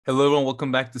Hello, everyone.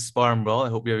 Welcome back to Spar and Brawl. I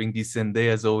hope you're having a decent day.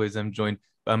 As always, I'm joined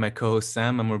by my co-host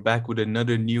Sam, and we're back with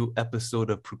another new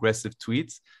episode of Progressive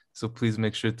Tweets. So please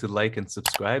make sure to like and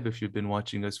subscribe if you've been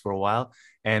watching us for a while.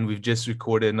 And we've just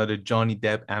recorded another Johnny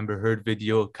Depp Amber Heard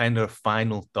video, kind of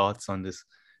final thoughts on this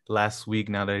last week.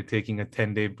 Now that I'm taking a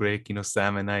 10-day break,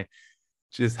 Sam and I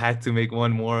just had to make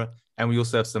one more. And we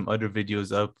also have some other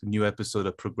videos up, new episode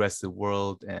of Progressive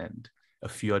World and a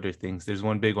few other things. There's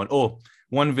one big one. Oh,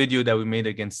 one video that we made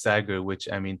against Saagar, which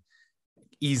I mean,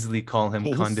 easily call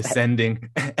him condescending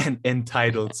and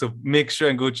entitled. So make sure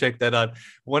and go check that out.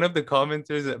 One of our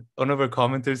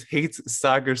commenters hates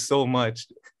Saagar so much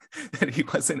that he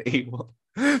wasn't able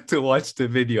to watch the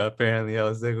video. Apparently, I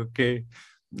was like, okay,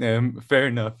 fair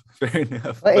enough, fair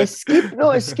enough. But But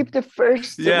skip the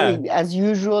first. yeah, As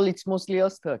usual, it's mostly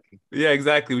us talking. yeah,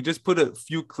 exactly. We just put a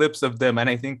few clips of them, and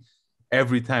I think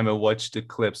every time I watched the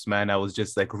clips, man, I was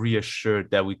just like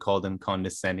reassured that we called him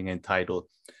condescending and entitled.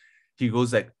 He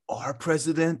goes like, our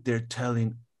president, they're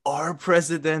telling our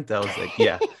president. I was like,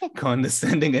 yeah,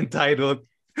 condescending, entitled,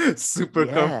 super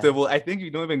Yeah. comfortable. I think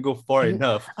you don't even go far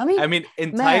enough. I mean, I mean, man,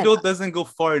 entitled doesn't go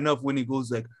far enough when he goes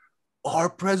like, our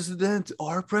president,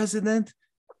 our president.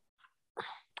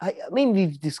 I mean,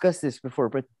 we've discussed this before,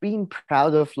 but being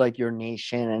proud of like your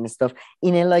nation and stuff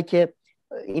in a like a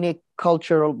in a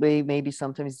cultural way, maybe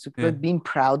sometimes, Yeah, but being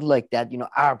proud like that,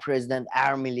 our president,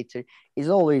 our military is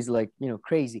always like,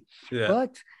 crazy. yeah.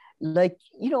 But like,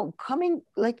 coming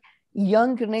like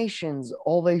younger nations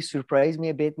always surprise me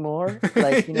a bit more.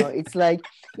 Like, it's like,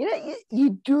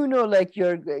 you do know, like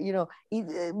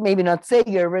maybe not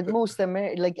Saagar,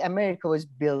 but like America was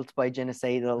built by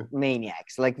genocidal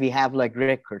maniacs. Like we have like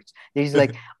records. There's Very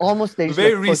like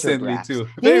recently photographs. too.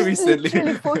 Very There's recently.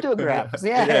 literally photographs.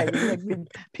 Yeah, Yeah. there's like with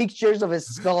pictures of his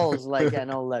skulls, like and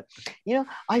all that.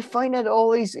 I find that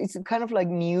always it's kind of like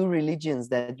new religions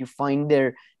that you find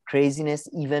their craziness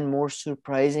even more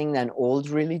surprising than old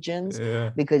religions Yeah.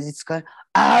 because it's kind of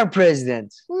our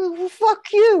president. Fuck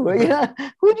you.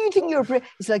 Who do you think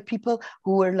it's like people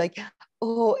who were like,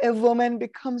 oh, a woman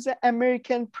becomes an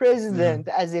American president,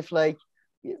 as if like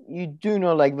you do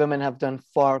know like women have done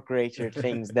far greater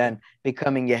things than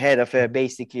becoming a head of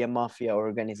basically a mafia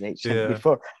organization Yeah.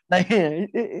 before. Like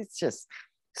it's just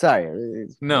sorry.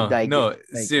 No, no, Like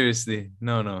seriously.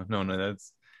 No, no, no, no.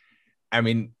 I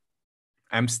mean,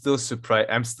 I'm still surprised.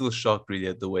 I'm still shocked really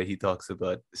at the way he talks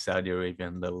about Saudi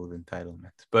Arabian level of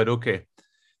entitlement. But okay,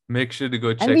 make sure to go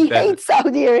and check we that. hate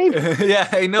Saudi Arabia. Yeah,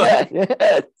 I know.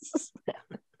 Yeah.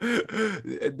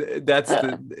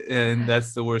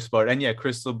 That's the worst part. And yeah,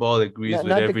 Crystal Ball agrees No, with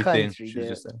not the everything country, she's the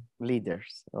just saying.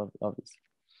 leaders, obviously.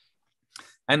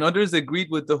 And others agreed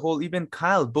with the whole, even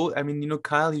Kyle. Both, I mean,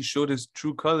 Kyle, he showed his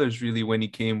true colors really when he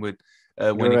came with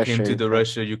when You're it came Russia, to the Ukraine,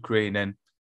 Russia Ukraine and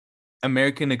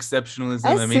American exceptionalism.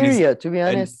 and I mean, is Syria. To be an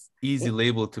honest, easy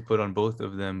label to put on both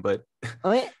of them, but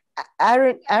I mean,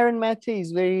 Aaron Mate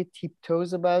is very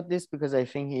tiptoes about this because I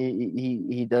think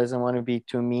he doesn't want to be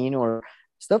too mean or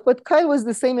stuff. But Kyle was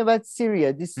the same about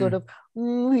Syria. This sort of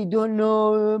we don't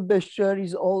know. Bashar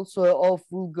is also an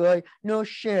awful guy. No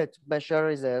shit.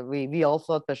 Bashar is a we all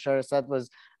thought Bashar Assad was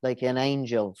like an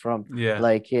angel from yeah,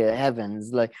 like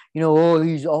heavens. Like oh,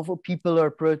 he's awful. People are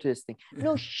protesting.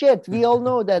 No shit. We all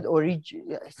know that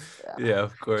origin. yeah,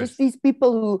 of Just course. these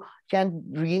people who can't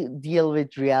deal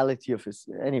with reality of it.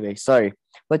 Anyway, sorry,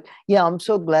 but yeah, I'm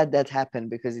so glad that happened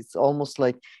because it's almost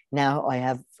like now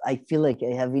I feel like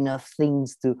I have enough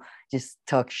things to just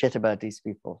talk shit about these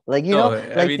people. Like No,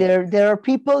 I like mean, there are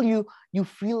people you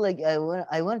feel like I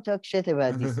want to talk shit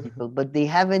about these people, but they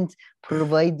haven't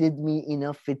provided me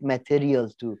enough with material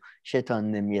to shit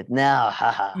on them yet. Now,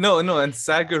 haha, no, no, and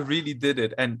Saga really did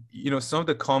it. And some of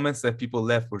the comments that people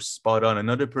left were spot on.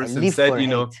 Another I person live said, for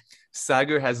hate.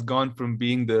 Sagar has gone from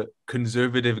being the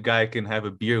conservative guy I can have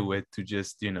a beer with to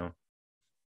just, to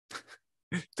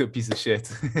a piece of shit.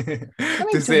 I To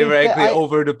mean, to say be fair, frankly,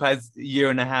 over the past year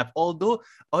and a half. Although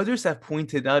others have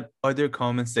pointed out other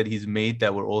comments that he's made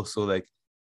that were also like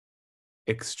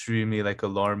extremely like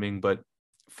alarming. But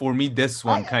for me, this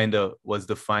one I kind of was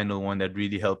the final one that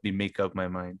really helped me make up my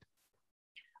mind.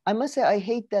 I must say I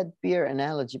hate that beer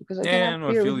analogy because I can Yeah, have no,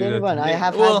 I beer feel with you that. anyone. I Yeah,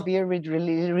 have had well, beer with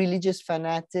religious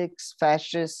fanatics,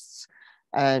 fascists,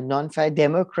 non-fat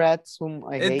Democrats, whom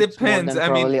I it hate more depends. than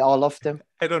I mean, probably all of them.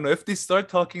 I don't know if they start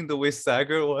talking the way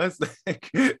Sagar was,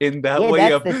 like in that Yeah, way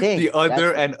that's of the thing. the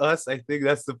other That's the and us. I think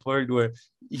that's the part where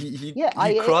he he, yeah.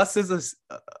 he crosses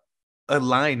a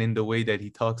line in the way that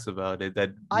he talks about it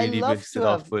that I really love makes to it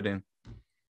have off-putting.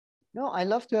 No, I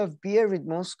love to have beer with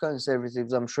most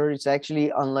conservatives. I'm sure it's actually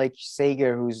unlike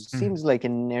Saagar, who seems like a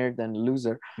nerd and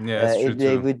loser. Yeah, it's true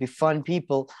They too. would be fun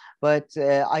people, but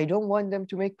I don't want them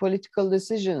to make political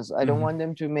decisions. I don't want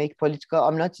them to make political.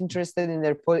 I'm not interested in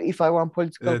their. If I want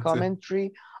political That's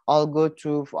commentary, I'll go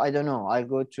to. I don't know. I'll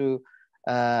go to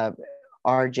uh,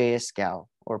 RJ Escal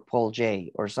or Paul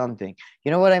J or something.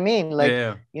 You know what I mean? Like,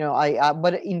 yeah.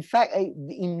 but in fact,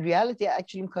 in reality,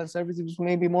 actually, conservatives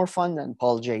may be more fun than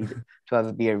Paul J to have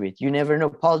a beer with. You never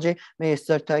know. Paul J may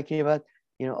start talking about,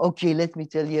 okay, let me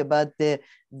tell you about the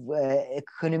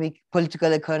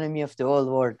political economy of the whole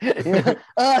world.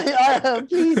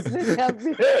 Please, let me have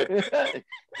beer.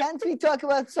 Can't we talk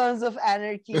about Sons of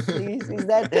Anarchy, please? Is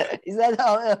that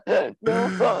how?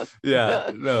 No. Yeah,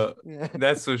 no,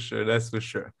 that's for sure. That's for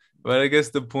sure. But I guess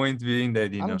the point being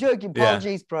that, I'm joking. Paul yeah.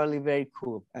 J is probably very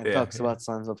cool and talks about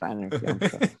Sons of Anarchy. I'm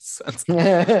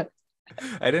sure.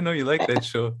 I didn't know you liked that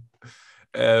show.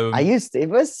 I used to. It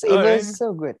was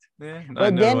so good. Yeah, no,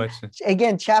 but then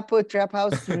again, Chapo Trap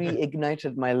House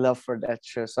reignited my love for that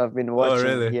show. So I've been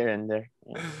watching here and there.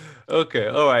 Yeah. Okay,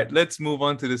 all right. Let's move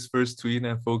on to this first tweet,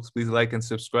 and folks, please like and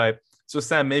subscribe. So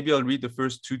Sam, maybe I'll read the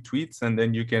first two tweets, and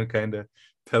then you can kind of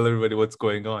tell everybody what's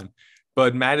going on.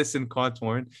 But Madison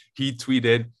Cawthorn, he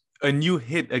tweeted, "A new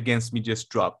hit against me just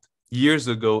dropped. Years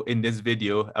ago in this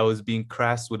video, I was being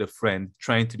crass with a friend,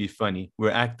 trying to be funny.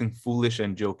 We're acting foolish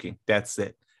and joking. That's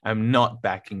it. I'm not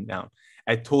backing down.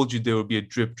 I told you there will be a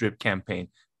drip drip campaign.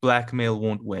 Blackmail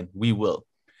won't win. We will."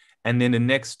 And then the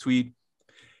next tweet,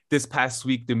 "This past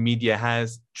week, the media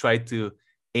has tried to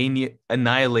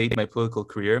annihilate my political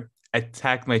career,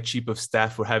 attack my chief of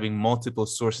staff for having multiple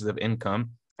sources of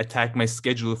income, attack my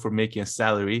schedule for making a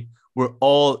salary. We're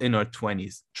all in our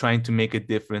 20s trying to make a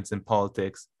difference in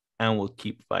politics, and we'll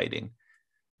keep fighting."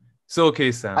 So,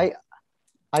 okay, Sam.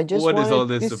 I just what is all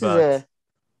this about?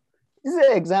 This is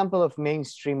an example of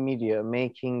mainstream media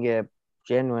making a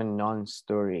genuine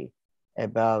non-story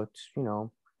about,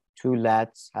 two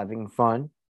lads having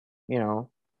fun.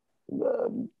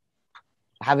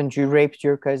 Haven't you raped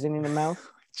your cousin in the mouth?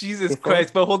 Jesus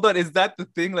Christ. But hold on. Is that the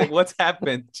thing? Like, what's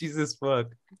happened? Jesus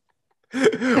fuck.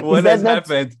 What has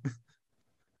happened?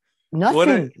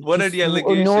 Nothing. What are the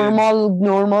allegations?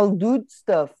 Normal dude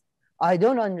stuff. I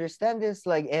don't understand this.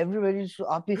 Like, everybody's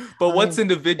happy. But what's in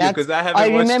the video? Because I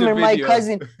haven't watched the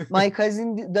video. My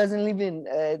cousin doesn't live in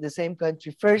the same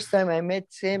country. First time I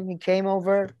met him, he came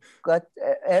over, got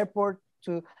airport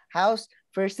to house.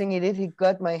 First thing he did, he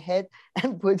got my head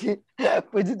and put it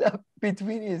up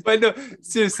between his. But no,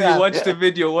 seriously, watch the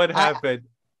video. What happened?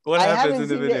 What happens in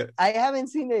the video? I haven't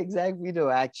seen the exact video,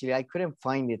 actually. I couldn't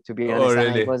find it, to be honest.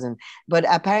 Really? It wasn't. But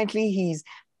apparently he's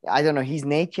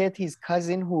naked. His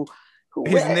cousin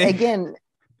he's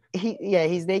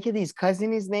naked. His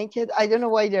cousin is naked. I don't know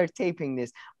why they're taping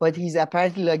this, but he's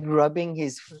apparently like rubbing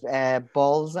his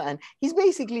balls, and he's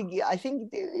basically, I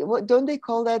think, what don't they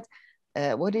call that?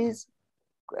 What is?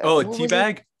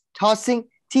 Teabag?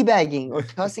 Teabagging or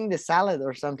tossing the salad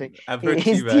or something. I've heard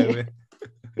teabag.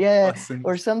 Yeah, awesome.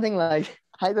 Or something like,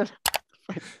 I don't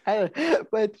know,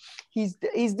 but he's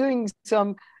doing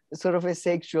some sort of a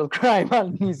sexual crime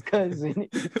on his cousin.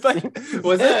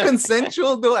 Was it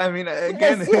consensual though? I mean,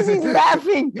 again, yes, he's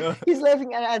laughing. He's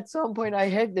laughing, and at some point, I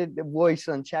heard the voice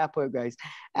on Chapo, guys.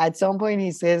 At some point,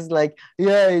 he says like,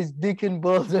 "Yeah, his dick and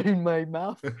balls are in my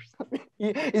mouth or something.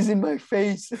 It's in my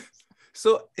face."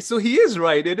 So he is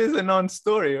right. It is a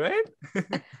non-story, right?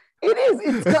 It is.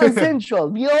 It's consensual.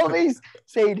 We always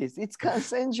say this. It's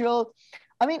consensual.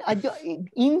 I mean, I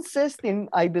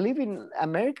believe in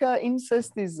America,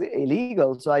 incest is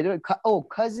illegal. So I don't.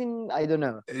 Cousin, I don't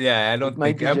know. Yeah, I don't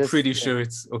think. I'm pretty sure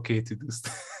it's okay to do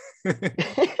stuff.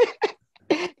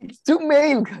 It's two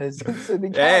male cousins, so they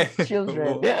can't have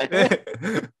children.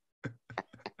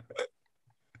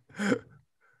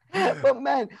 But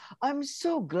man, I'm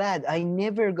so glad I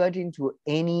never got into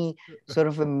any sort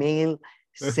of a male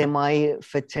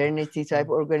semi-fraternity type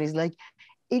organization.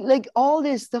 Like all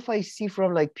this stuff I see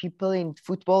from like people in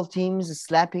football teams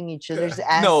slapping each other's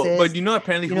asses. No, but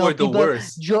apparently who are the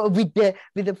worst? With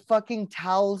the fucking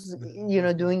towels,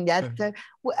 doing that type.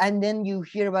 And then you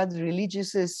hear about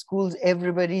religious schools,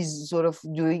 everybody's sort of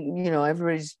doing,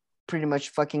 everybody's pretty much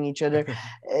fucking each other.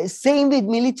 Same with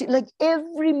military, like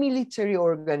every military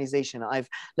organization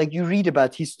you read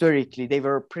about historically, they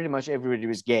were pretty much everybody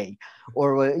was gay,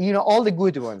 or all the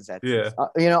good ones that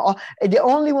the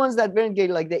only ones that weren't gay,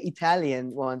 like the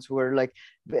Italian ones, were like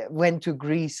went to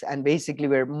Greece and basically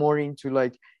were more into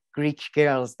like Greek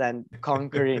girls than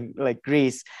conquering like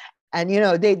Greece. And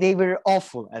they were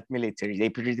awful at military. They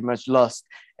pretty much lost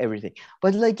everything.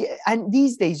 But like, and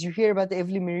these days you hear about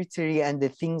every military and the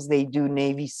things they do,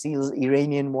 Navy SEALs,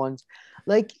 Iranian ones.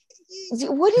 Like,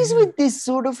 what is with this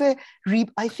sort of I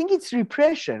think it's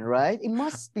repression, right? It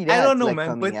must be that. I don't know, like,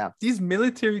 man, but out. These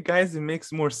military guys, it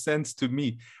makes more sense to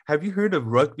me. Have you heard of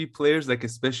rugby players, like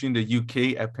especially in the UK?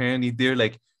 Apparently they're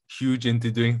like huge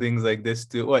into doing things like this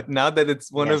too. What, now that it's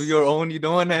one of your own, you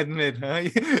don't want to admit, huh?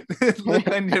 Look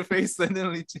on your face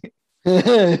suddenly.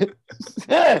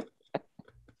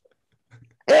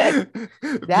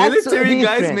 Military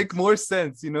guys make more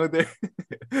sense, they're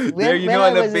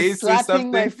on a base or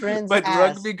something. But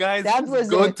rugby guys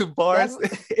go to bars.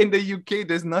 In the UK,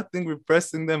 there's nothing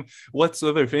repressing them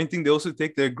whatsoever. If anything, they also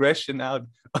take their aggression out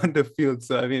on the field.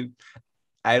 So I mean,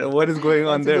 what is going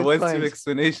on there? What's your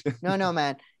explanation? No,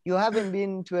 man. You haven't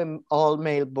been to an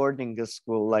all-male boarding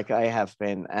school like I have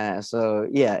been. So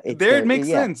yeah, it makes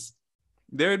sense.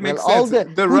 There it makes sense. Who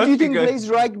do you think plays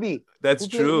rugby? That's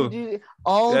true.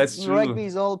 Rugby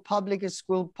is all public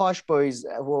school posh boys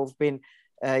who have been,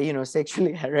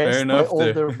 sexually harassed by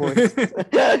older boys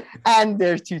and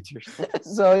their tutors.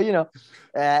 So,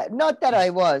 not that I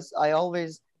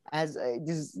always, as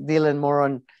this Dylan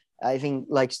Moran, I think,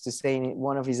 likes to say in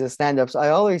one of his stand-ups, I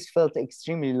always felt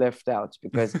extremely left out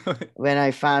because when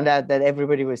I found out that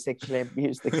everybody was sexually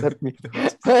abused except me.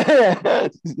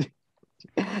 But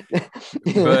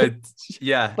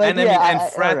yeah,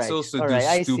 frats also do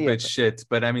stupid shit.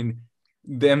 But I mean,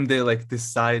 they like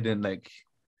decide and like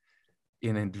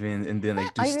and then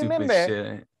like do stupid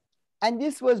shit. And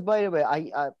this was, by the way,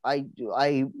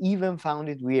 I even found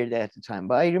it weird at the time.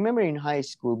 But I remember in high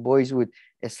school, boys would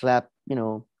slap,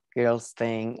 girls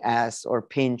thing, ass or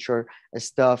pinch or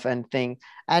stuff and thing,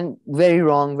 and very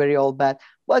wrong, very all bad.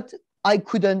 But I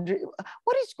couldn't.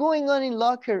 What is going on in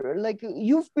locker? Like,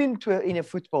 you've been in a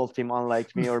football team,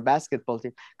 unlike me, or basketball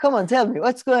team. Come on, tell me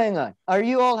what's going on. Are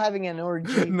you all having an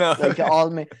orgy? No. Like all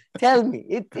men? Tell me.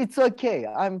 It's okay.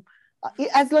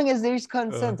 As long as there is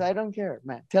consent, I don't care,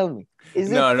 man. Tell me.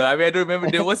 No. I mean, I don't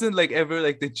remember. There wasn't like ever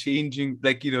like the changing,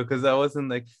 like because I wasn't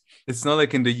like. It's not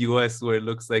like in the US where it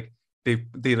looks like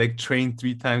they like train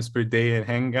 3 times per day and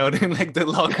hang out in like the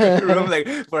locker room like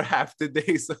for half the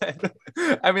day. So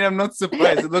I mean, I'm not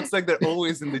surprised. It looks like they're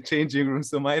always in the changing room,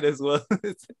 so might as well.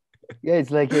 Yeah, it's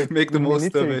like make the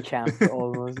most of it. Camp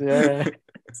almost. Yeah.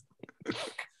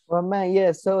 Well, man,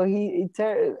 yeah. So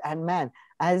and man,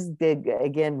 as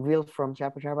Will from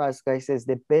Chapa guy says,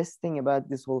 the best thing about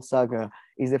this whole saga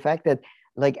is the fact that,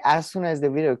 like, as soon as the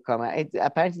video come out,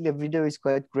 apparently the video is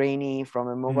quite grainy from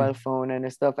a mobile phone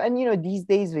and stuff. And these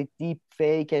days with deep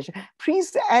fake and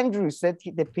Prince Andrew said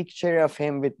the picture of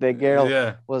him with the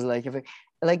girl was like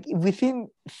within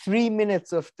 3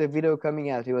 minutes of the video coming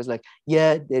out, he was like,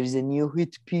 yeah, there is a new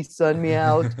hit piece on me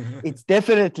out. It's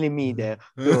definitely me there.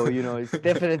 So, it's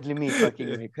definitely me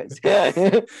fucking me. Yes,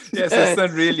 it's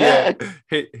not really a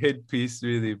hit piece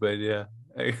really, but yeah.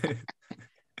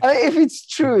 If it's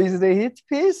true, is it a hit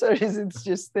piece or is it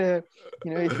just if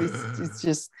it's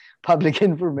just public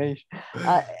information?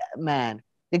 Man,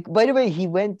 by the way, he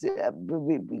went.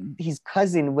 His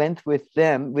cousin went with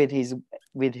him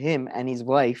and his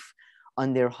wife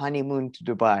on their honeymoon to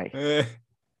Dubai.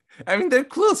 I mean, they're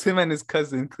close, him and his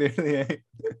cousin, clearly.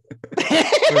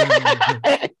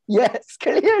 Yes,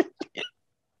 clearly.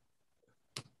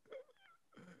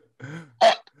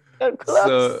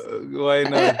 So why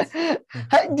not?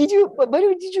 Did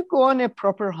you go on a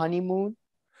proper honeymoon?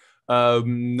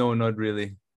 No, not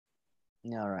really.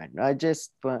 All right. I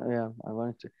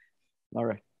wanted to. All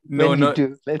right. No, when you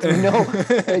do, let me know.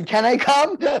 Can I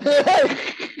come?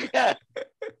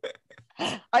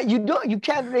 You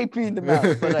can't rape me in the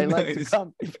mouth, but I like to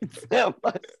come if it's there.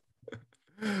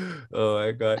 Oh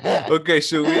my god. Okay,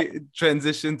 should we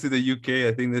transition to the UK?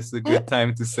 I think this is a good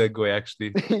time to segue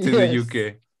actually to the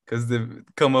UK because they've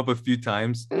come up a few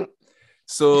times.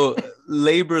 So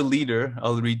Labour leader,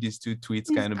 I'll read these 2 tweets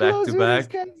kind of back to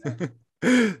back.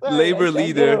 Labour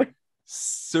leader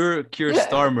Sir Keir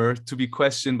Starmer to be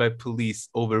questioned by police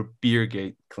over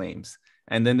Beergate claims.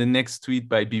 And then the next tweet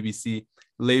by BBC,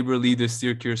 Labour leader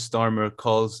Sir Keir Starmer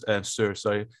calls for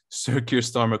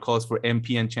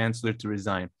MP and Chancellor to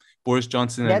resign. Boris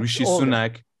Johnson and Rishi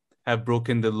Sunak have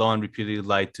broken the law and repeatedly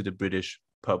lied to the British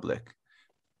public.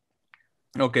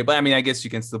 Okay, but I mean, I guess you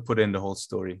can still put in the whole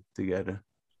story together.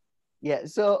 Yeah,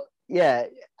 so yeah,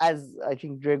 as I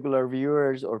think regular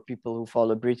viewers or people who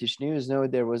follow British news know,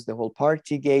 there was the whole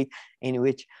Partygate in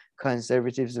which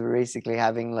Conservatives were basically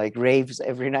having like raves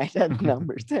every night at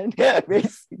number 10,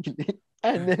 basically.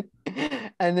 And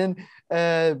And then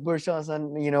Boris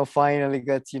Johnson, finally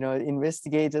got,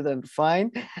 investigated and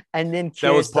fined. And then That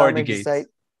Keir was Starmer Partygate. decided,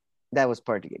 that was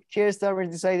Partygate. Keir Starmer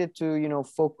decided to,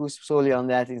 focus solely on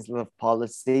that instead of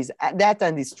policies, that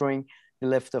and destroying the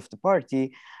left of the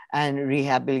party and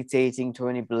rehabilitating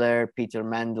Tony Blair, Peter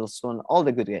Mandelson, all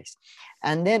the good guys.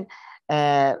 And then,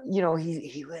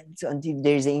 he went on TV.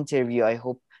 There's an interview. I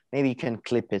hope maybe you can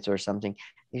clip it or something.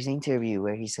 There's an interview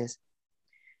where he says,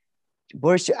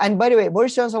 and by the way,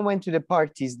 Boris Johnson went to the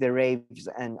parties, the raves,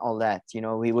 and all that. He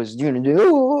was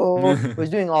was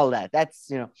doing all that.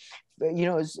 That's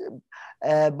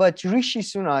but Rishi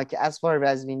Sunak, as far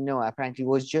as we know, apparently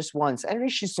was just once. And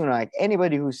Rishi Sunak,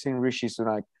 anybody who's seen Rishi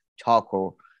Sunak talk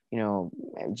or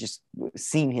just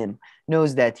seen him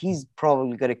knows that he's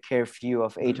probably got a curfew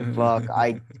of 8 o'clock.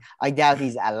 I doubt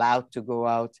he's allowed to go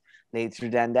out later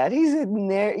than that.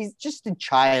 He's just a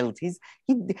child. He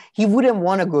wouldn't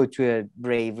want to go to a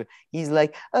rave. He's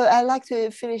like, oh, I like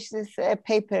to finish this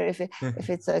paper if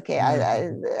it's okay.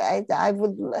 I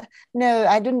would no,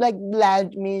 I don't like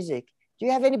loud music. Do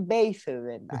you have any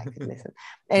Beethoven I could listen?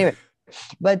 Anyway,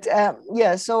 but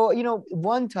so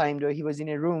one time though, he was in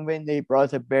a room when they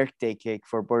brought a birthday cake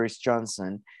for Boris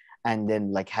Johnson, and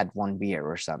then like had one beer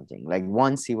or something. Like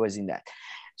once he was in that.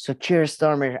 So Keir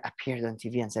Starmer appeared on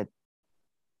TV and said,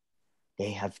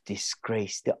 they have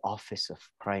disgraced the office of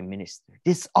Prime Minister.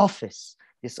 This office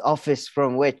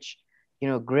from which,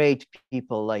 great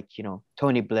people like,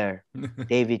 Tony Blair,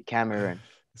 David Cameron,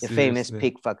 the famous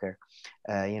pig fucker,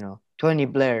 Tony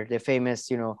Blair, the famous,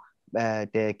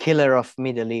 the killer of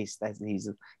Middle East, as he's,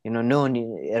 known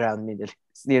around Middle East,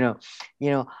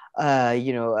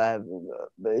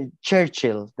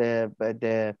 Churchill, the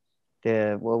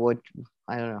what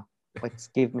I don't know, what's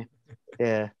give me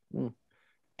the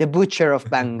butcher of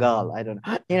Bengal. I don't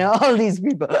know. All these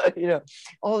people,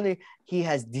 he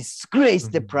has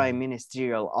disgraced the prime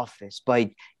ministerial office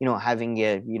by, having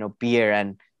a, beer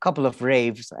and a couple of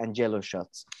raves and jello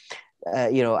shots,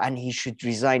 and he should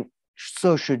resign.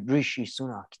 So should Rishi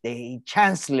Sunak, the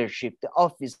chancellorship, the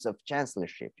office of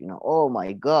chancellorship, oh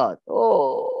my God.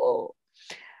 All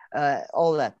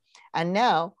that. And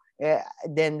now,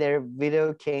 then their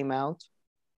video came out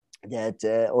that,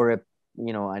 I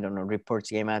don't know, reports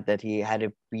came out that he had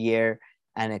a beer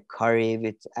and a curry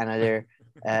with another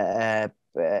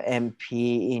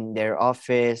MP in their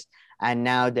office. And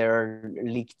now there are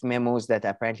leaked memos that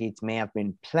apparently it may have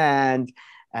been planned.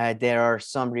 There are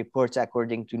some reports,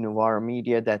 according to Noir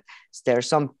Media, that there are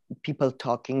some people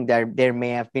talking that there may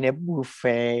have been a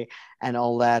buffet and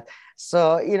all that.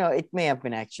 So, it may have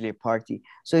been actually a party.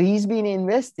 So he's being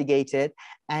investigated.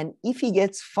 And if he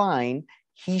gets fined,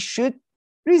 he should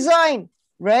resign,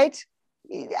 right?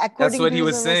 That's what he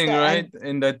was saying, right?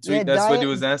 In that tweet, that's what he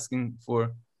was asking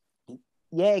for.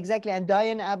 Yeah, exactly. And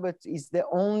Diane Abbott is the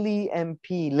only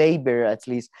MP, Labour at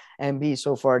least, MP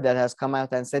so far that has come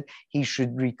out and said he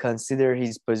should reconsider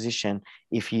his position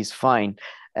if he's fined.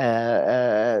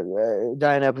 Diane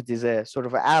Abbott is a sort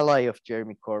of ally of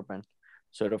Jeremy Corbyn,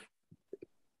 sort of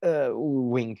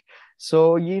wing.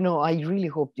 So, I really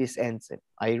hope this ends it.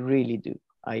 I really do.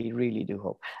 I really do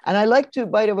hope. And I like to,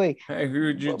 by the way, I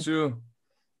agree with you too.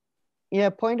 Yeah,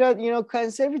 point out,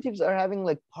 conservatives are having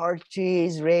like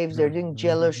parties, raves, they're doing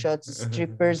jello shots,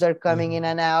 strippers are coming in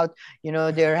and out,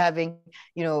 they're having,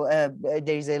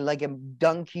 there's a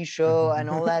donkey show and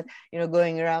all that,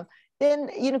 going around. Then,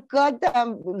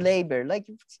 goddamn Labour, like,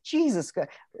 Jesus Christ.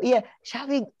 Yeah, shall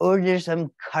we order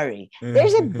some curry?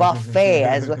 There's a buffet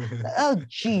as well. Oh,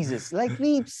 Jesus. Like,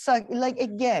 we suck, like,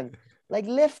 again. Like,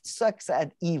 left sucks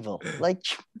at evil. Like,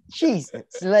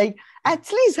 Jesus. Like,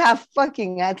 at least have Boris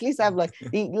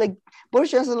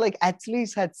Johnson, at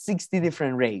least had 60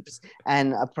 different rapes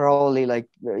and probably I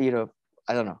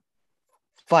don't know,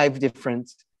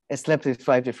 slept with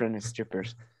 5 different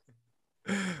strippers.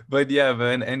 But yeah,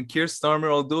 man. And Keir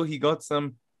Starmer, although he got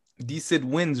some decent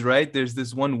wins, right? There's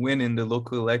this one win in the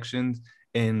local elections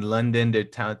in London. They're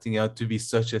touting out to be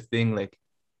such a thing. Like,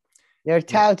 they're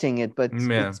touting it, but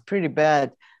it's pretty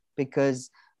bad because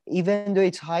even though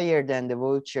it's higher than the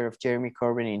vote share of Jeremy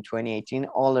Corbyn in 2018,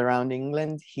 all around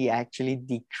England, he actually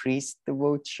decreased the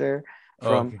vote share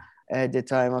from the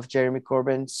time of Jeremy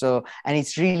Corbyn. So, and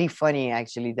it's really funny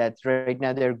actually that right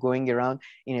now they're going around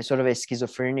in a sort of a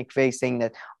schizophrenic way saying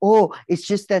that, oh, it's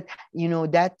just that,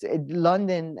 that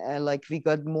London, we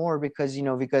got more because,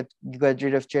 we got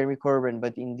rid of Jeremy Corbyn,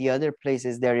 but in the other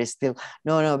places there is still,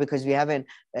 no, because we haven't,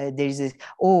 there's this,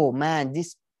 oh man,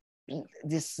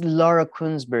 this Laura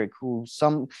Kunzberg, who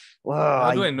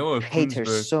how do I know hate her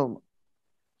so much.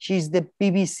 She's the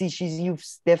BBC. You've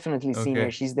definitely seen her.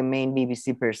 Okay. She's the main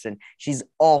BBC person. She's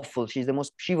awful. She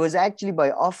was actually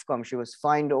by Ofcom. She was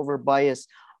fined over bias,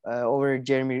 over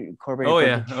Jeremy Corbyn Oh reporting.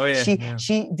 yeah. Oh yeah.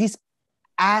 Yeah. This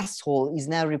asshole is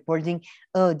now reporting,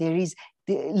 oh, the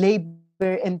Labour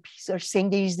MPs are saying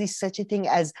there is such a thing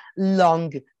as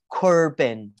long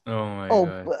Corbyn. Oh my Oh,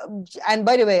 God. and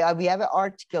by the way, we have an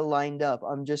article lined up.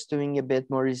 I'm just doing a bit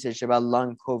more research about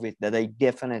long COVID that I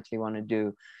definitely want to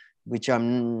do, which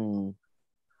I'll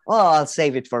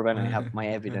save it for when I have my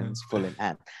evidence full in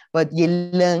hand. But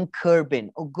Yelan Corbyn,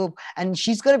 go, and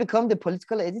she's going to become the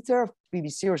political editor of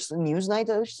BBC or Newsnight.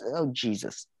 Oh,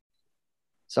 Jesus.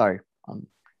 Sorry.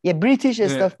 Yeah, British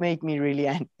stuff make me really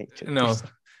angry. No,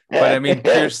 but I mean,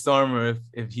 Keir Starmer,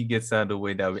 if he gets out of the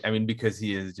way, because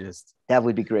he is just... That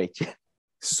would be great.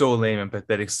 So lame and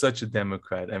pathetic. Such a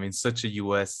Democrat. I mean, such a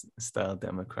US-style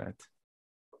Democrat.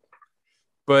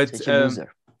 But,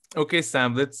 okay,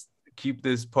 Sam, let's keep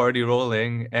this party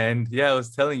rolling. And yeah, I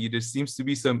was telling you, there seems to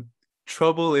be some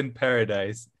trouble in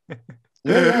paradise.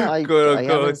 I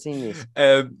haven't seen this.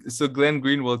 So Glenn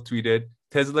Greenwald tweeted,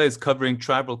 Tesla is covering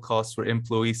travel costs for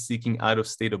employees seeking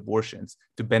out-of-state abortions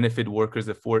to benefit workers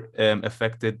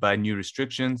affected by new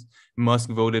restrictions. Musk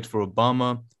voted for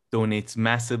Obama, donates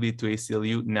massively to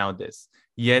ACLU, now this.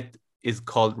 Yet is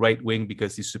called right-wing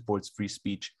because he supports free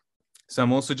speech. So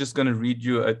I'm also just going to read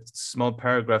you a small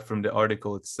paragraph from the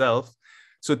article itself.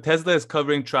 So Tesla is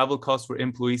covering travel costs for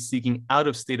employees seeking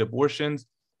out-of-state abortions,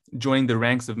 joining the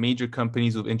ranks of major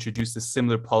companies who have introduced a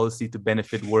similar policy to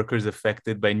benefit workers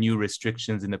affected by new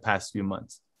restrictions in the past few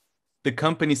months. The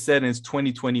company said in its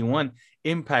 2021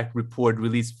 impact report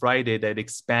released Friday that it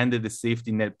expanded the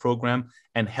safety net program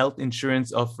and health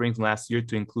insurance offerings last year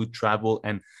to include travel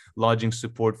and lodging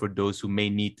support for those who may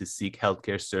need to seek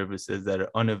healthcare services that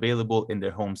are unavailable in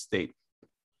their home state.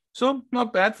 So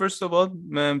not bad, first of all,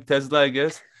 Tesla, I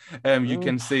guess. You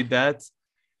can say that.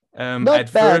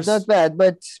 Not bad,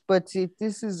 but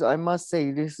this is, I must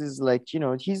say, this is like,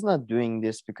 he's not doing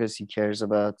this because he cares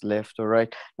about left or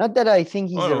right. Not that I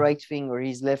think he's the right thing or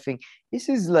he's left wing. This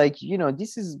is like,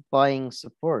 this is buying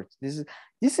support. By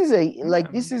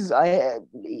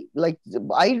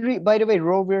the way,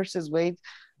 Roe versus Wade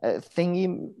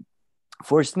thingy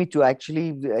forced me to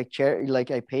actually care.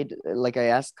 I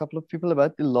asked a couple of people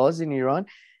about the laws in Iran.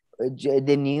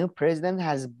 The new president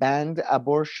has banned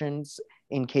abortions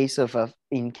in cases of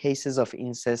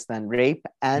incest and rape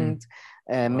and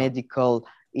medical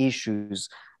issues.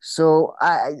 So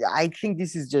I think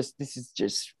this is just.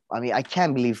 I mean, I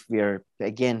can't believe we are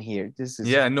again here. This is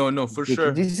for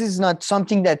sure. This is not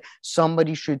something that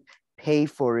somebody should pay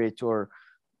for it, or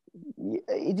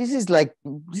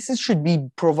this should be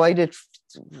provided.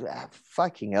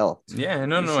 Fucking hell. Yeah,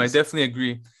 I definitely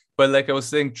agree. But like I was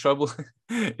saying, trouble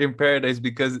in paradise,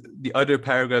 because the other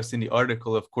paragraphs in the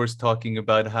article, of course, talking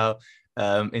about how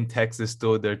in Texas,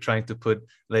 though, they're trying to put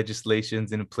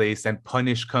legislations in place and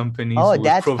punish companies who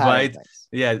provide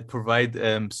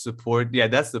support. Yeah,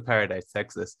 that's the paradise,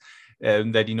 Texas,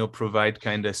 that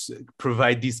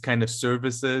provide these kind of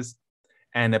services.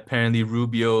 And apparently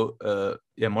Rubio,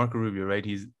 Marco Rubio, right?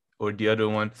 Or the other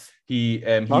one,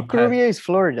 Rubio is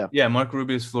Florida. Yeah, Marco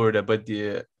Rubio is Florida, but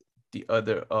the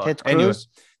other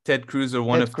Ted Cruz or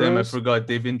one of them, I forgot.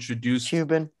 They've introduced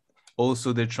Cuban.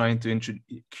 Also, they're trying to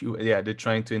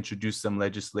introduce some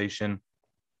legislation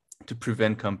to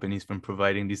prevent companies from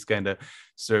providing these kind of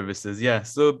services. Yeah,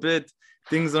 so a bit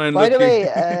things aren't looking. By the way,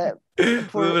 a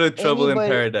little bit of trouble in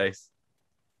paradise.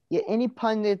 Yeah, any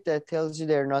pundit that tells you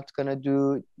they're not gonna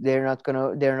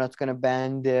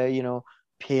ban the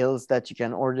pills that you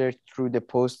can order through the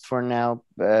post for now,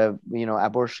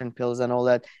 abortion pills and all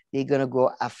that, they're gonna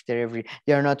go after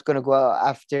they're not gonna go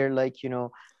after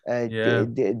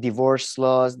the divorce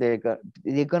laws. They're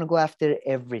gonna go after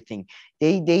everything.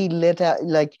 They let out,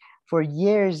 for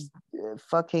years,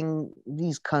 fucking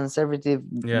these conservative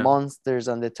monsters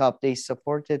on the top, they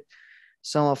supported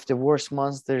some of the worst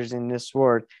monsters in this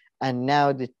world, and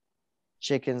now the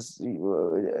chickens,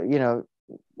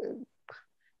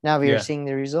 now we are seeing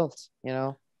the results,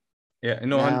 Yeah,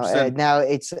 no, 100%. Now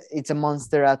it's a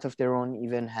monster out of their own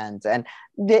even hands, and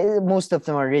most of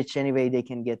them are rich anyway. They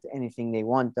can get anything they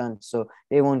want done, so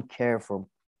they won't care for.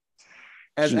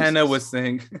 As Jesus. Anna was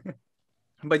saying.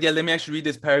 But yeah, let me actually read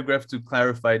this paragraph to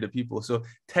clarify the people. So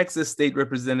Texas State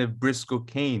Representative Briscoe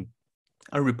Cain,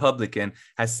 a Republican,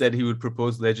 has said he would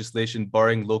propose legislation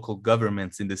barring local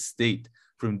governments in the state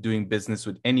from doing business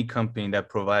with any company that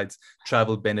provides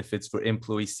travel benefits for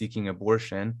employees seeking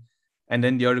abortion. And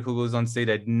then the article goes on to say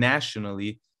that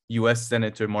nationally, US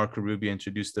Senator Marco Rubio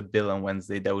introduced a bill on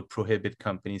Wednesday that would prohibit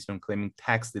companies from claiming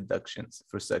tax deductions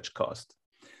for such cost.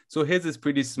 So his is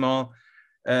pretty small.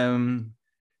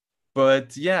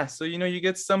 But yeah, so, you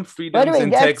get some freedoms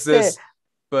in Texas,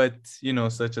 but,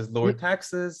 such as lower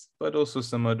taxes, but also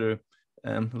some other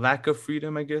lack of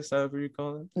freedom, I guess, however you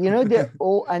call it.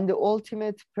 The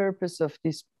ultimate purpose of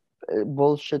this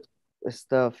bullshit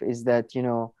stuff is that,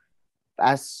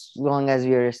 as long as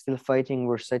we are still fighting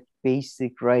for such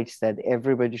basic rights that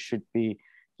everybody should be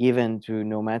given to,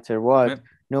 no matter what. Yeah.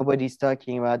 Nobody's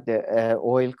talking about the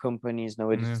oil companies.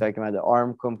 Nobody's talking about the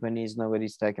arm companies.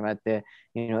 Nobody's talking about the,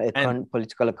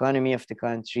 political economy of the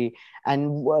country.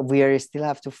 And we are still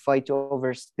have to fight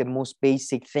over the most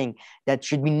basic thing that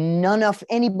should be none of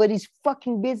anybody's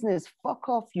fucking business. Fuck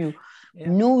off, you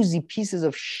nosy pieces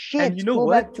of shit. And Go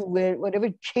back to whatever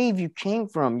cave you came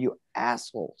from, you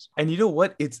assholes. And you know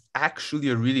what? It's actually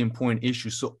a really important issue.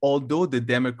 So although the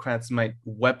Democrats might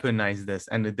weaponize this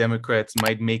and the Democrats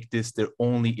might make this their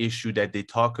only issue that they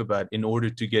talk about in order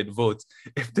to get votes,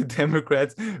 if the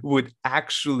Democrats would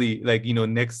actually,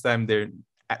 next time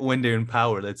when they're in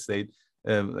power, let's say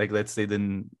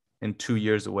then in 2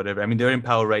 years or whatever. I mean, they're in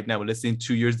power right now, but let's say in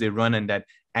 2 years they run on that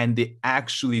and they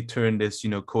actually turn this,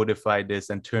 codify this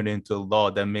and turn it into a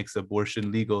law that makes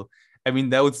abortion legal. I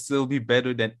mean, that would still be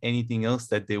better than anything else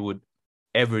that they would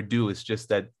ever do. It's just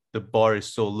that the bar is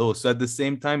so low. So at the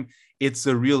same time, it's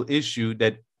a real issue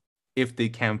that if they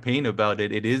campaign about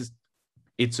it,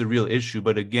 it's a real issue.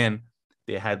 But again,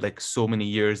 they had so many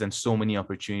years and so many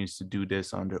opportunities to do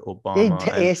this under Obama.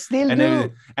 They still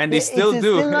do. And they still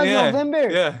do. Still not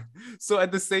November. Yeah. So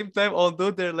at the same time,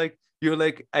 although they're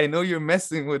you're I know you're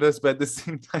messing with us, but at the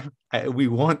same time, we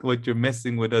want what you're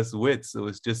messing with us with. So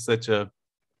it's just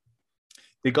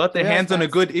they got their hands on a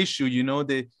good issue.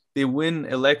 They win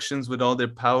elections with all their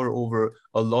power over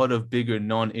a lot of bigger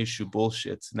non-issue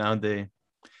bullshits. Now they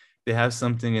have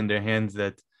something in their hands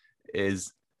that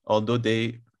is, although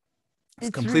it's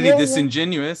completely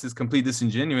disingenuous. It's completely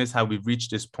disingenuous how we've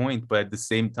reached this point. But at the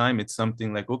same time, it's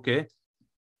something okay,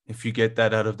 if you get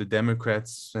that out of the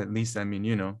Democrats, at least,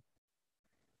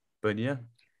 but yeah.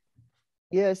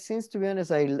 Yeah, since, to be honest,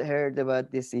 I heard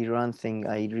about this Iran thing,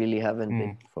 I really haven't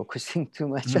been focusing too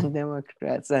much on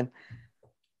Democrats. And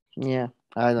yeah,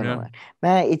 I don't know.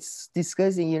 Man, it's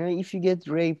disgusting. If you get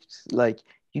raped,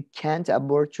 you can't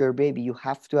abort your baby. You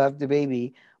have to have the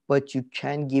baby, but you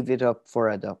can give it up for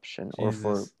adoption.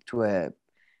 Jesus. Or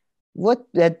what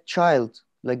that child,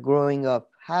 growing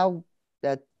up, how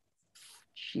that,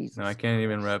 Jesus. No, I can't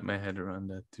even wrap my head around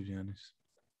that, to be honest.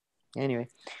 Anyway.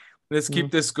 Let's keep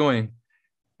this going.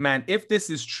 Man, if this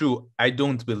is true, I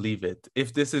don't believe it.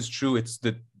 If this is true, it's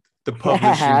the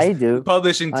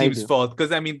publishing team's fault. Because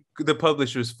the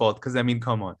publisher's fault. Because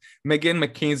come on.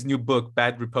 McCain's new book,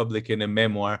 Bad Republican, a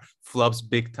memoir, flops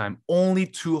big time. Only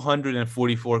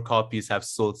 244 copies have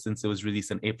sold since it was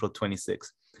released on April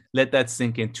 26th. Let that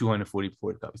sink in.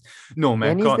 244 copies. No,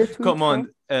 man, come on.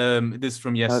 This is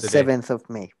from yesterday. 7th of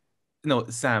May. No,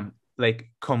 Sam,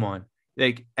 come on.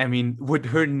 With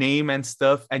her name and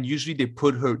stuff, and usually they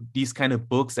put these kind of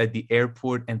books at the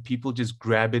airport and people just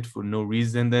grab it for no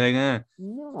reason. They're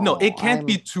no, it can't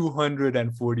be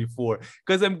 244,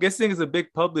 because I'm guessing it's a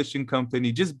big publishing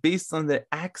company just based on the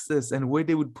access and where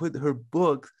they would put her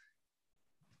books.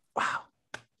 Wow.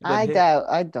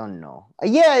 I don't know.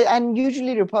 Yeah, and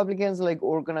usually Republicans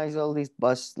organize all these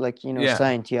busts,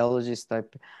 Scientologist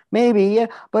type. Maybe, yeah.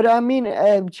 But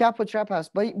Chapo Trap House.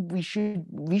 But we should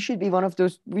be one of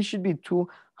those. We should be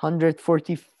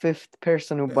 245th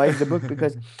person who buys the book,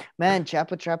 because man,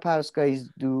 Chapo Trap House guys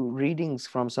do readings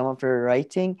from some of her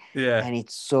writing. Yeah, and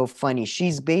it's so funny.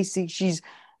 She's she's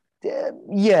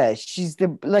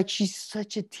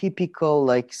such a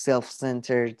typical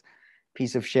self-centered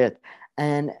piece of shit.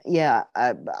 And yeah,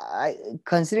 I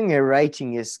considering her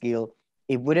writing skill,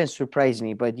 it wouldn't surprise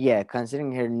me. But yeah,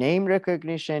 considering her name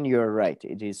recognition, you're right.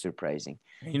 It is surprising.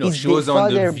 She was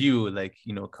on The View.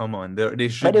 Come on, there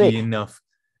should be enough.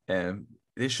 There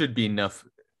should be enough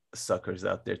suckers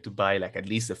out there to buy at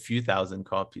least a few thousand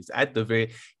copies at the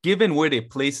very. Given where they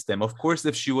placed them, of course,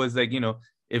 if she was if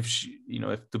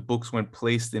the books weren't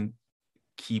placed in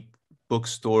keep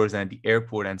bookstores and the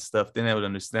airport and stuff, then I would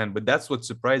understand. But that's what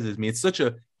surprises me. It's such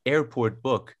a airport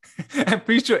book. I'm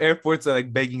pretty sure airports are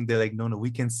begging. They're no, we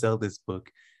can sell this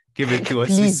book. Give it to us.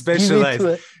 Please, we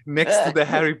specialize next to the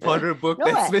Harry Potter book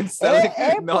that's been selling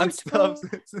nonstop.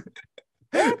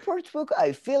 Airport book,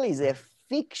 I feel, is a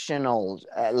fictional,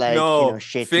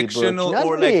 shitty fictional book.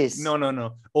 Or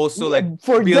no. Also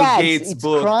for Bill that, Gates'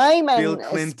 book, crime Bill and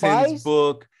Clinton's spies.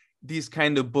 book. these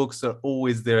kind of books are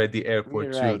always there at the airport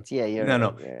You're too. right. Yeah, you're No, right.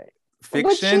 no. You're right.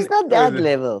 But she's Fiction not or that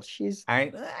level. She's,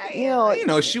 I, you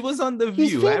know, she was on The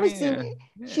she's View. I famous mean, in,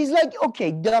 yeah. she's like,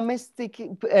 okay, domestic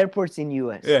airports in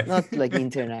US, Yeah. not like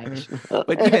international.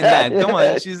 But even that, come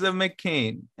on, she's a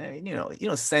McCain,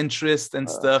 centrist and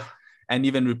stuff. And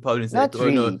even Republicans like, Not oh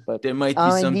no, really, but there might be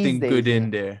these something days, good yeah.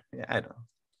 in there. Yeah, I don't know.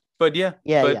 But yeah,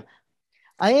 Yeah, but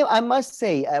yeah. I must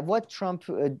say, what Trump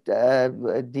did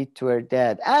to her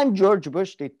dad and George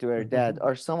Bush did to her dad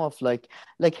are some of like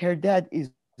her dad is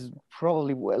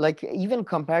probably like even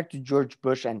compared to George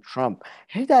Bush and Trump,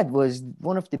 her dad was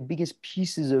one of the biggest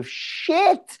pieces of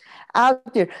shit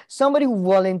out there. Somebody who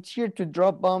volunteered to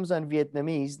drop bombs on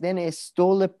Vietnamese, then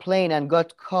stole a plane and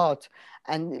got caught.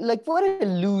 And like, what a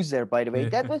loser, by the way.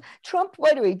 That was Trump,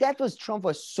 by the way, Trump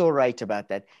was so right about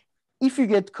that. If you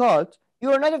get caught,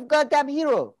 you are not a goddamn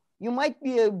hero. You might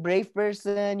be a brave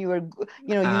person. You were,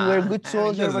 you were a good I mean, it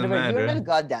soldier, doesn't whatever. You're not a matter.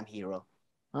 goddamn hero,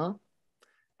 huh?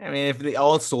 I mean, if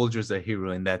all soldiers are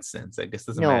hero in that sense, I guess it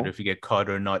doesn't matter No, if you get caught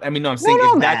or not. I mean, no, I'm no, saying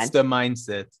no, if that's man. the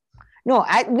mindset. No.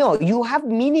 You have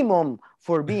minimum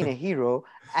for being a hero,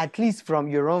 at least from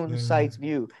your own side's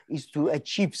view, is to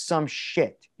achieve some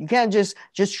shit. You can't just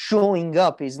showing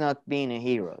up is not being a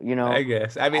hero. I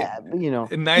guess. I mean,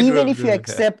 neither Even of if you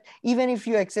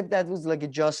them. accept that was like a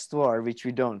just war, which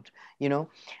we don't,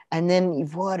 and then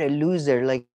what a loser,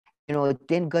 like.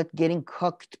 Then getting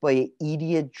cucked by an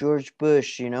idiot George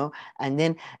Bush, and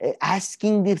then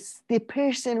asking the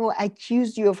person who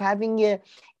accused you of having a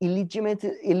illegitimate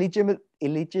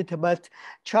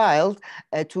child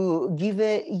to give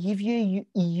you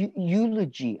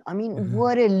eulogy. I mean,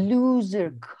 what a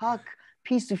loser, cock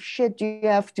piece of shit you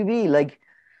have to be. Like,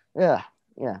 yeah.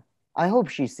 I hope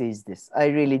she sees this. I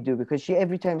really do, because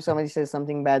every time somebody says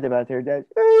something bad about her dad,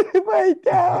 my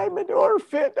dad, I'm an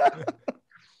orphan.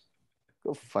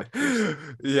 Go fuck yourself.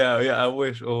 Yeah, I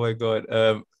wish. Oh my god.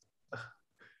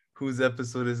 Whose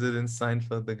episode is it in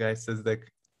Seinfeld? The guy says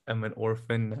like, I'm an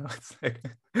orphan now. It's like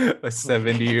a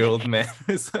 70-year-old man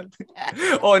or something.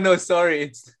 Oh no,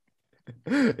 sorry.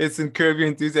 It's in Curb Your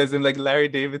Enthusiasm, like Larry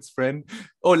David's friend.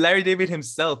 Oh, Larry David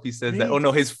himself, he says that. Oh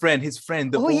no, his friend,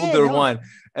 the older one.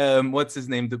 What's his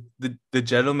name? The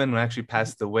gentleman who actually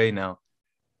passed away now.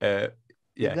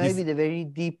 The guy with a very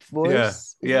deep yeah.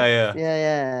 voice.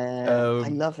 I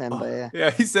love him, but yeah. Yeah,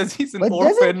 he says he's an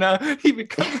orphan now. He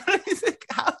becomes he's like,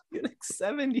 how? You're like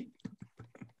 70.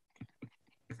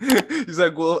 He's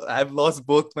like, well, I've lost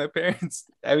both my parents.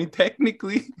 I mean,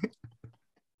 technically.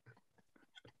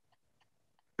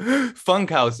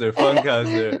 Funkhauser.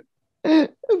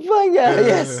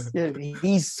 Yes.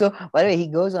 He's so, by the way, he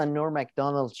goes on Norm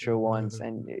Macdonald's show once,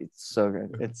 and it's so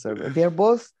good. They're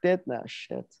both dead now.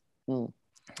 Shit.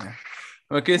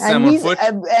 Okay, Sam.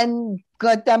 And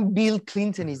goddamn Bill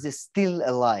Clinton is still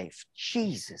alive.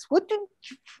 Jesus, what did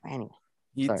you? Anyway,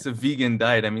 it's a vegan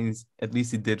diet. I mean, at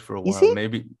least he did for a while.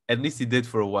 Maybe at least he did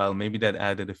for a while. Maybe that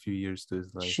added a few years to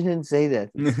his life. Shouldn't say that.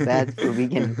 It's bad for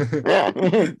vegan.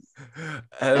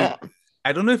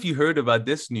 I don't know if you heard about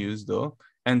this news though.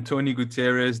 Antonio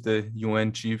Guterres, the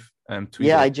UN chief, tweeted,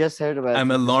 yeah, I just heard about it.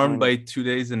 I'm alarmed by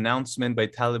today's announcement by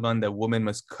Taliban that women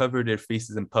must cover their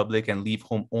faces in public and leave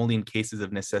home only in cases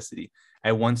of necessity.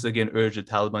 I once again urge the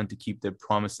Taliban to keep their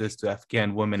promises to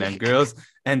Afghan women and girls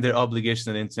and their obligations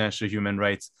under international human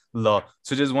rights law.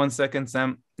 So just 1 second,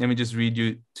 Sam. Let me just read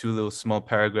you two little small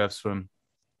paragraphs from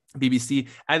BBC.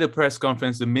 At a press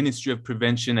conference, the Ministry of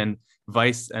Prevention and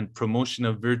Vice and Promotion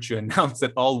of Virtue announced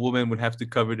that all women would have to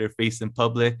cover their face in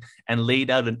public and laid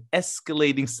out an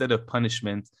escalating set of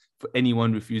punishments for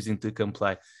anyone refusing to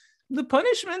comply. The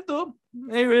punishment, though,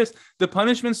 here is. The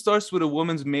punishment starts with a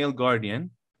woman's male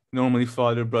guardian, normally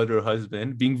father, brother, or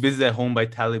husband, being visited at home by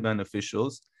Taliban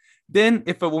officials. Then,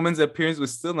 if a woman's appearance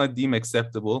was still not deemed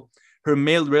acceptable, her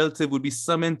male relative would be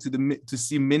summoned to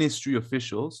see ministry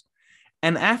officials.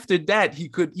 And after that, he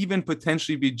could even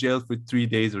potentially be jailed for 3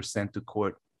 days or sent to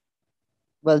court.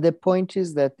 Well, the point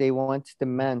is that they want the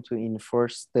man to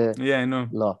enforce the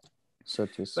law, so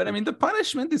to speak. But I mean, the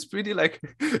punishment is pretty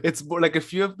it's more like a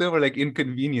few of them are like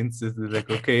inconveniences. They're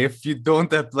like, okay, if you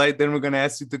don't apply, then we're going to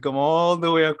ask you to come all the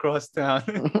way across town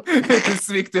to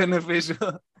speak to an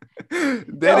official.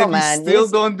 Then you still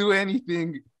don't do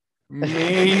anything,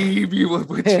 maybe we'll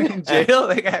put you in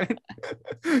jail.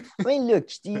 I mean, look,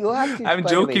 you have to. I'm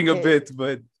joking a bit,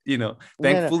 but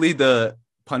thankfully the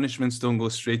punishments don't go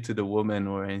straight to the woman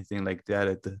or anything like that.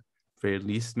 At the very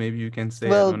least, maybe you can say.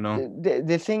 Well, I don't know.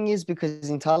 The thing is, because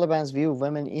in Taliban's view,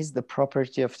 women is the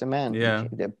property of the man. Yeah,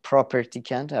 the property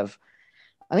can't have.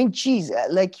 I mean, geez,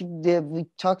 like we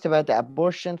talked about the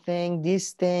abortion thing,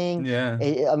 this thing. Yeah.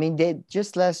 I mean, they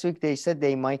just last week they said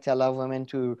they might allow women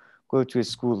to go to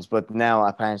schools, but now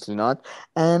apparently not.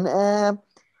 And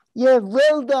yeah,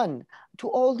 well done to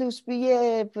all those,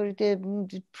 yeah, for the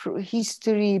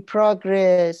history,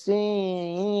 progress.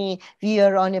 We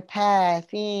are on a path.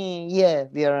 Yeah,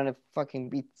 we are on a fucking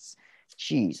beat.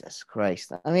 Jesus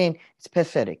Christ. I mean, it's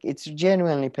pathetic. It's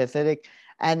genuinely pathetic.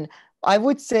 And I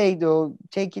would say, though,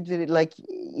 take it with it, like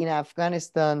in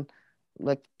Afghanistan,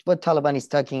 like what Taliban is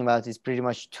talking about is pretty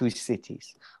much two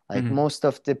cities. Like Mhm. most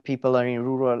of the people are in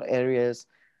rural areas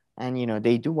and,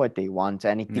 they do what they want.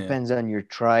 And it Yeah. depends on your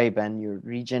tribe and your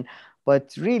region.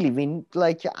 But really,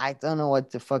 like, I don't know what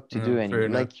the fuck to do Fair anymore.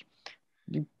 enough.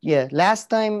 Like, yeah,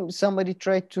 last time somebody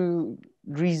tried to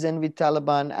reason with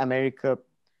Taliban, America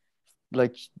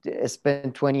like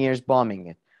spent 20 years bombing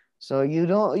it. So you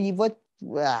don't you what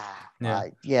Yeah.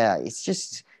 yeah, it's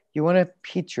just you want to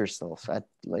hit yourself at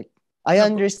like I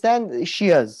understand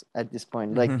Shias at this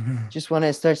point, like just want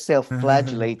to start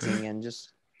self-flagellating and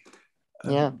just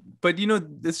yeah. But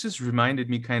this just reminded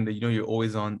me kind of, you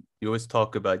always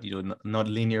talk about, not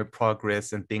linear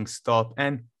progress and things stop.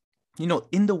 And,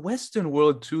 in the Western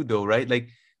world too, though, right? Like,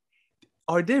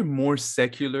 are there more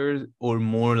secular or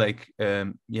more like,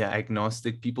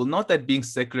 agnostic people? Not that being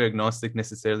secular agnostic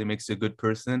necessarily makes you a good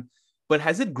person, but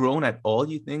has it grown at all,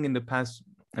 you think, in the past?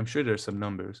 I'm sure there's some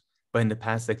numbers, but in the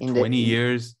past like in 20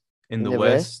 years in the the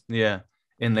West, West, yeah,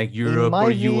 in like in Europe or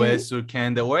my view, US or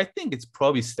Canada, or I think it's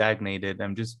probably stagnated.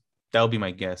 That'll be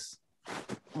my guess.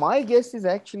 my guess is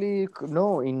actually no,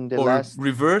 in the Or last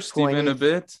reversed even a 20,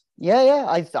 bit.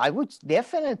 yeah, I would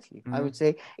definitely, I Mhm. would say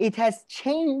it has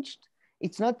changed.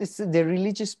 It's not the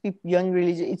religious people, young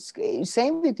religion. It's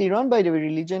same with Iran, by the way.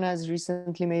 Religion has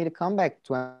recently made a comeback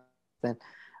to Afghanistan,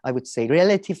 I would say,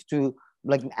 relative to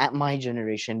like at my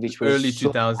generation, which was Early so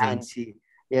 2000s. anti,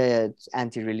 yeah,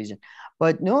 anti-religion.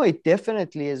 But no, it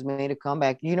definitely has made a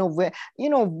comeback.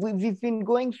 We've been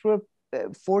going through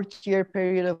a fourth-year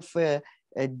period of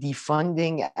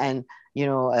defunding and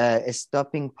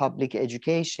stopping public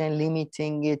education,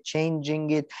 limiting it, changing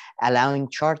it, allowing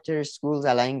charter schools,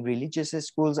 allowing religious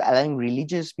schools, allowing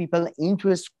religious people into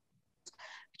a school.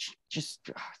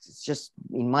 It's just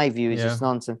in my view, it's Yeah. just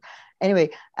nonsense. Anyway,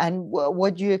 and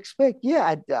what do you expect?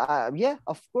 Yeah, yeah,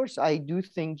 of course, I do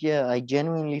think. Yeah, I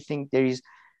genuinely think there is.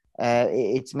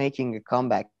 It's making a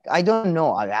comeback. I don't know.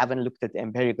 I haven't looked at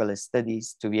empirical studies,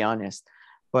 to be honest.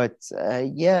 But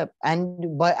yeah,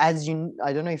 but I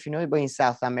don't know if you know, but in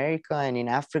South America and in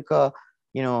Africa,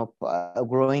 a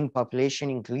growing population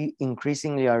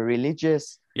increasingly are religious.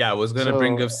 Yeah, I was gonna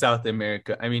bring So up South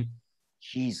America. I mean,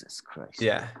 Jesus Christ,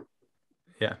 yeah,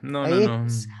 yeah, no, no, no.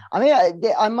 it's. I mean,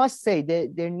 I must say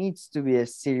that there needs to be a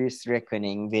serious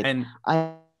reckoning with. And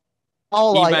I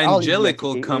all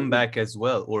evangelical idiotic. comeback as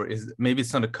well, or maybe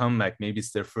it's not a comeback, maybe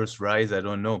it's their first rise, I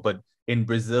don't know. But in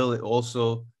Brazil,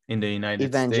 also in the United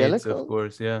States, of Evangelical.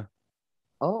 course, yeah,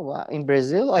 Oh wow! In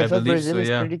Brazil, I I thought believe so, Brazil is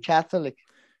yeah. pretty Catholic.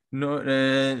 No,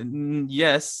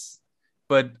 yes,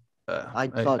 but I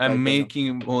thought, I I'm don't know.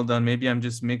 making, hold on, maybe I'm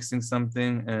just mixing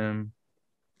something.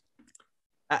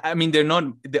 I mean,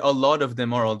 a lot of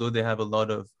them are, although they have a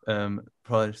lot of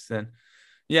Protestant.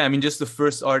 Yeah, I mean, just the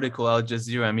first article, Al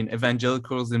Jazeera. I mean,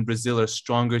 evangelicals in Brazil are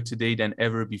stronger today than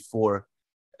ever before.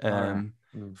 All right.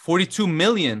 42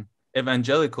 million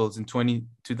evangelicals in 2010.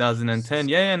 Jesus.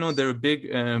 Yeah, no, they're a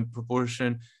big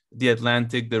proportion. The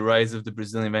Atlantic, the rise of the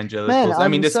Brazilian Man, evangelicals. I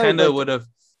mean, I'm that's sorry, kind of but what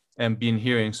I've been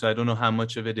hearing. So I don't know how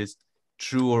much of it is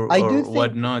true I do or think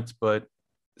whatnot, but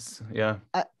yeah.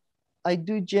 I, I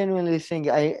do genuinely think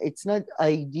it's not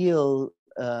ideal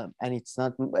and it's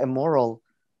not a moral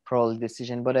probably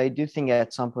decision, but I do think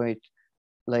at some point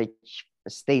like a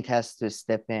state has to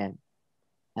step in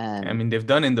I and mean, they've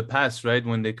done in the past, right?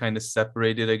 When they kind of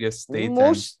separated, I guess, state and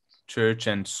most church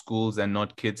and schools, and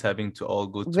not kids having to all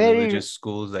go to very religious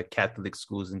schools like Catholic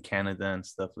schools in Canada and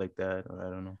stuff like that. Or I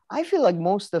don't know. I feel like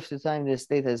most of the time the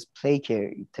state has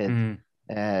placated Mm,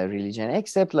 religion,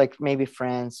 except like maybe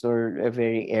France or a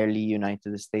very early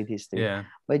United States history. yeah.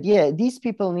 But yeah, these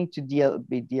people need to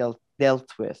be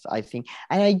dealt with, I think.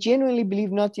 And I genuinely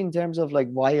believe not in terms of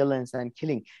like violence and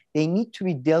killing. They need to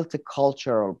be dealt a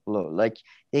cultural blow. Like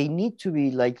they need to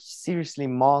be like seriously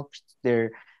mocked,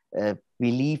 their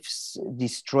beliefs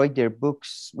destroyed, their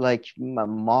books like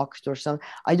mocked or something.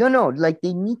 I don't know. Like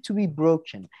they need to be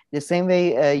broken the same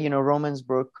way Romans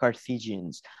broke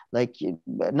Carthaginians. Like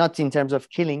not in terms of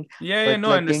killing, Yeah, but no,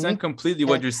 I like they understand need, completely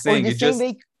what you're or saying. the It same just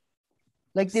way,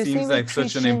 like the seems same way like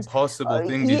such an Christians. impossible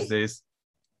thing Yeah, these days,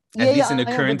 at yeah, least in yeah, the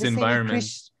I know, but current the same way environment.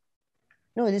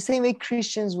 No, the same way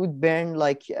Christians would burn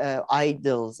like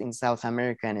idols in South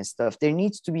America and stuff. There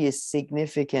needs to be a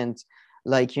significant,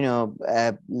 like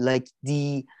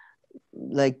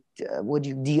what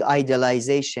you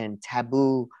de-idolization,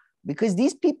 taboo, because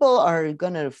these people are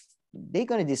they're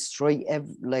gonna destroy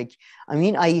like, I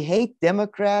mean, I hate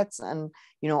Democrats and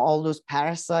all those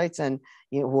parasites and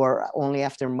who are only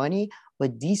after money,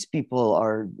 but these people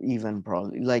are even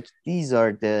probably like these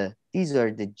are the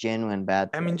genuine bad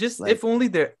I mean, guys. just Like, if only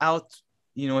they're out,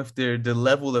 if the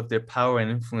level of their power and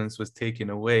influence was taken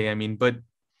away. I mean, but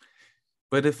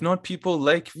if not, people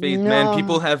like faith, man.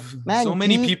 People no, have man, these so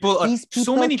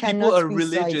people many people cannot are be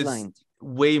religious sidelined.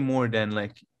 way more than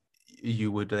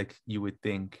you would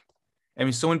think. I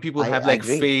mean, so many people I have I like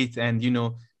agree. faith and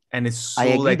it's I so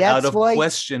agree. like out That's of why.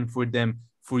 question for them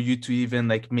for you to even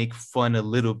like make fun a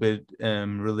little bit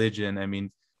religion. I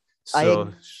mean, I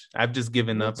so I've just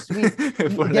given up needs to be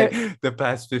for like there. the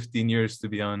past 15 years, to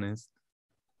be honest.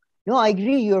 No, I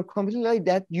agree. You're completely right.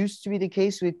 That used to be the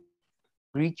case with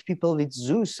Greek people with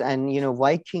Zeus and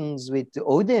Vikings with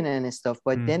Odin and stuff.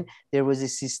 But Hmm. then there was a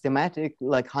systematic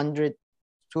like 100,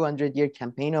 200 year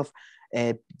campaign of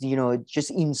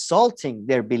just insulting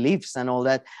their beliefs and all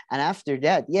that. And after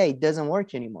that, yeah, it doesn't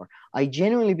work anymore. I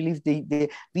genuinely believe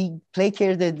we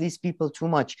placated these people too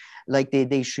much. Like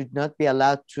they should not be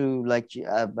allowed to like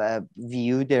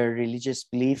view their religious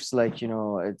beliefs like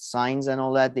signs and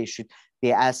all that. They should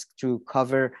be asked to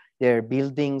cover their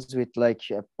buildings with like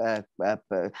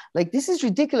this is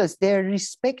ridiculous. They're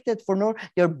respected for no.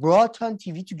 They're brought on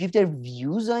TV to give their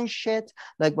views on shit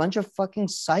like bunch of fucking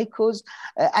psychos.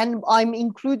 And I'm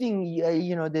including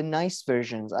the nice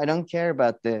versions. I don't care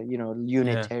about the Yeah.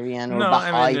 Unitarian or No,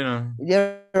 I mean, Baha'i.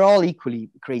 They're all equally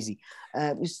crazy.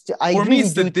 I for me, really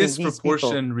it's the do think these people.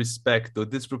 disproportionate respect, though,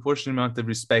 disproportionate amount of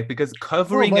respect, because No,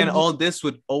 covering and all this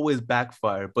would always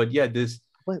backfire. But yeah, this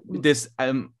but this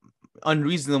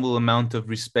unreasonable amount of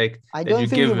respect I that don't you're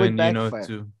think it would given, backfire.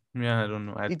 to yeah, I don't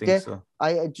know. I Did think there, so.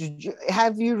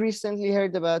 have you recently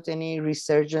heard about any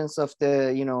resurgence of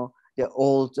the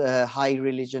old high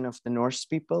religion of the Norse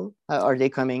people? Are they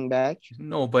coming back?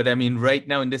 No, but I mean, right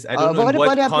now in this, I don't know in What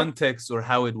what happened? context or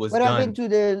how it was What happened done.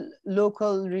 to the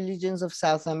local religions of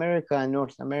South America and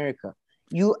North America?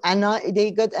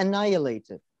 They got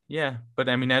annihilated. Yeah, but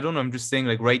I mean, I don't know. I'm just saying,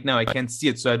 like right now, I can't see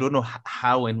it, so I don't know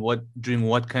how and what during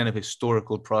what kind of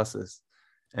historical process,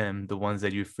 the ones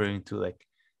that you're referring to, like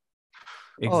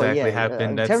Oh exactly yeah,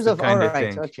 happened. in That's terms the of all kind of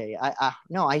right, thing. okay.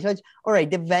 No, I thought all right.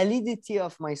 The validity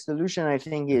of my solution, I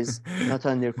think, is not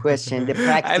under question. The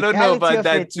I don't know practicality about of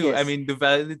that it, too. I yes. mean, the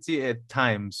validity at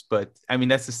times, but I mean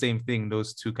that's the same thing.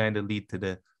 Those two kind of lead to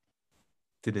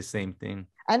the same thing.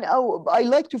 And I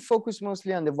like to focus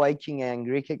mostly on the Viking and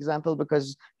Greek example because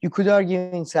you could argue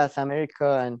in South America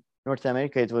and North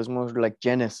America, it was more like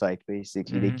genocide,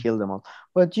 basically. They Hmm. killed them all.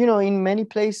 But, in many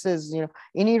places,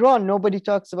 in Iran, nobody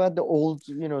talks about the old,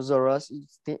 Zoroaster.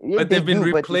 Yeah, But they they've been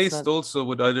do, but it's replaced not. also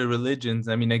with other religions.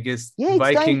 I mean, I guess Yeah, it's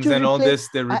time Vikings to and all replace. this,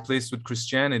 they're I, replaced with I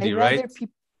Christianity, right? rather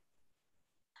people,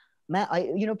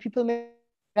 man, people may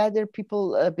rather people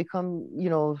become,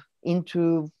 into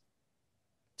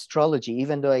astrology,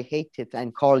 even though I hate it, and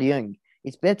Carl Jung.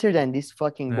 It's better than this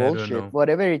fucking I don't bullshit. know.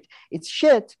 Whatever it's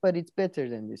shit, but it's better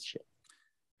than this shit.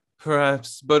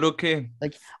 Perhaps, but okay.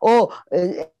 Like,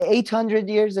 800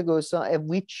 years ago, so a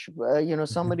witch,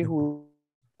 somebody who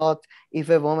thought if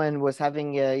a woman was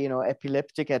having a,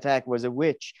 epileptic attack was a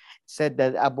witch, said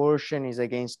that abortion is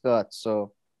against God.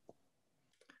 So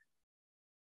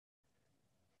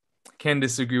Can't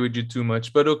disagree with you too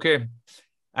much, but okay.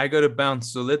 I gotta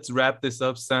bounce. So let's wrap this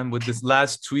up, Sam, with this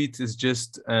last tweet is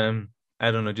just I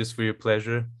don't know, just for your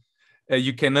pleasure.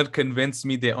 You cannot convince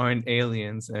me they aren't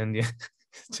aliens. And yeah,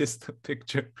 just a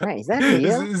picture. right, is that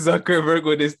real? Zuckerberg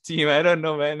with his team. I don't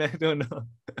know, man. I don't know.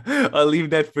 I'll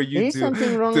leave that for There you is to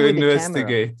something wrong to with the camera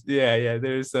investigate. Yeah,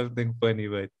 there is something funny,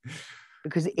 but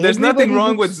because there's nothing everybody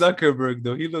wrong with looks. Zuckerberg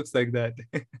though. He looks like that.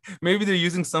 Maybe they're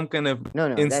using some kind of No,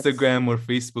 no, that's. Instagram or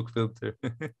Facebook filter.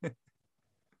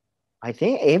 I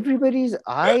think everybody's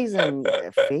eyes and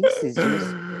face is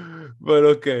just. But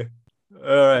okay.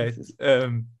 All right. This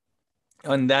is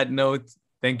On that note,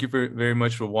 thank you very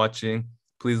much for watching.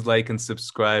 Please like and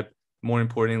subscribe. More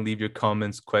importantly, leave your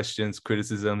comments, questions,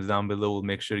 criticisms down below. We'll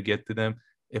make sure to get to them.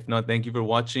 If not, thank you for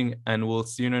watching, and we'll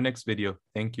see you in our next video.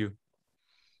 Thank you.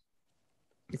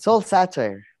 It's all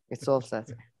satire. It's all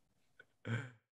satire.